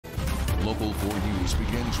Local 4 News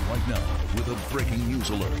begins right now with a breaking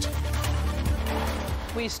news alert.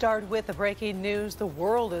 We start with the breaking news the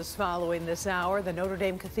world is following this hour. The Notre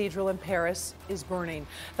Dame Cathedral in Paris is burning.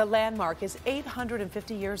 The landmark is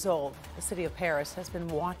 850 years old. The city of Paris has been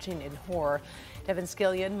watching in horror. Devin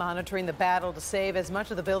Skillion monitoring the battle to save as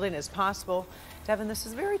much of the building as possible. Devin, this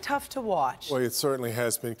is very tough to watch. Well, it certainly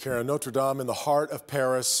has been, Karen. Notre Dame in the heart of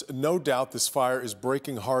Paris. No doubt this fire is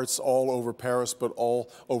breaking hearts all over Paris, but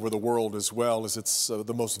all over the world as well, as it's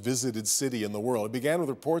the most visited city in the world. It began with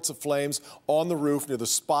reports of flames on the roof near the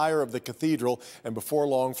spire of the cathedral, and before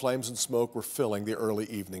long, flames and smoke were filling the early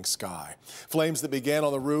evening sky. Flames that began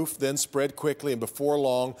on the roof then spread quickly, and before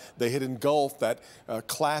long, they had engulfed that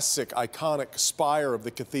classic, iconic spire of the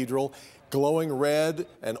cathedral. Glowing red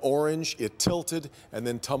and orange, it tilted and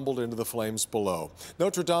then tumbled into the flames below.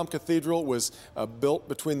 Notre Dame Cathedral was built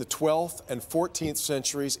between the 12th and 14th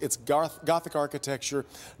centuries. It's Gothic architecture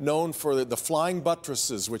known for the flying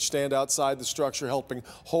buttresses which stand outside the structure, helping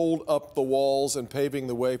hold up the walls and paving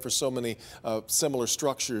the way for so many similar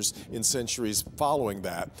structures in centuries following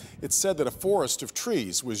that. It's said that a forest of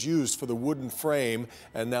trees was used for the wooden frame,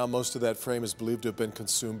 and now most of that frame is believed to have been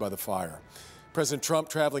consumed by the fire. President Trump,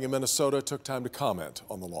 traveling in Minnesota, took time to comment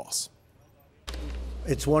on the loss.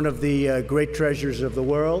 It's one of the great treasures of the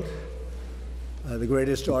world, the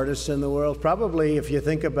greatest artists in the world. Probably, if you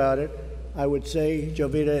think about it, I would say,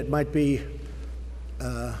 Jovita, it might be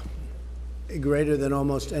greater than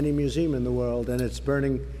almost any museum in the world, and it's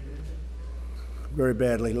burning very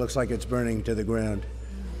badly. It looks like it's burning to the ground.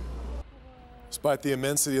 Despite the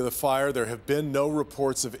immensity of the fire, there have been no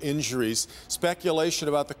reports of injuries. Speculation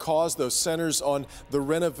about the cause, though, centers on the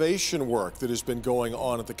renovation work that has been going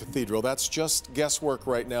on at the cathedral. That's just guesswork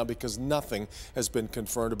right now because nothing has been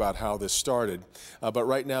confirmed about how this started. But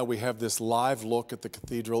right now we have this live look at the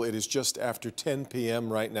cathedral. It is just after 10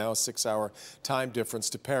 p.m. right now, a 6-hour time difference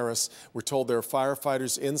to Paris. We're told there are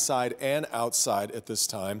firefighters inside and outside at this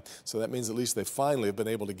time, so that means at least they finally have been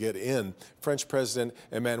able to get in. French President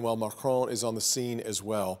Emmanuel Macron is on the scene as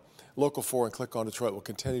well. Local 4 and Click on Detroit will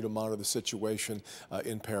continue to monitor the situation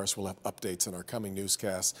in Paris. We'll have updates in our coming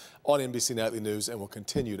newscasts on NBC Nightly News, and we'll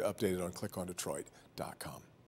continue to update it on clickondetroit.com.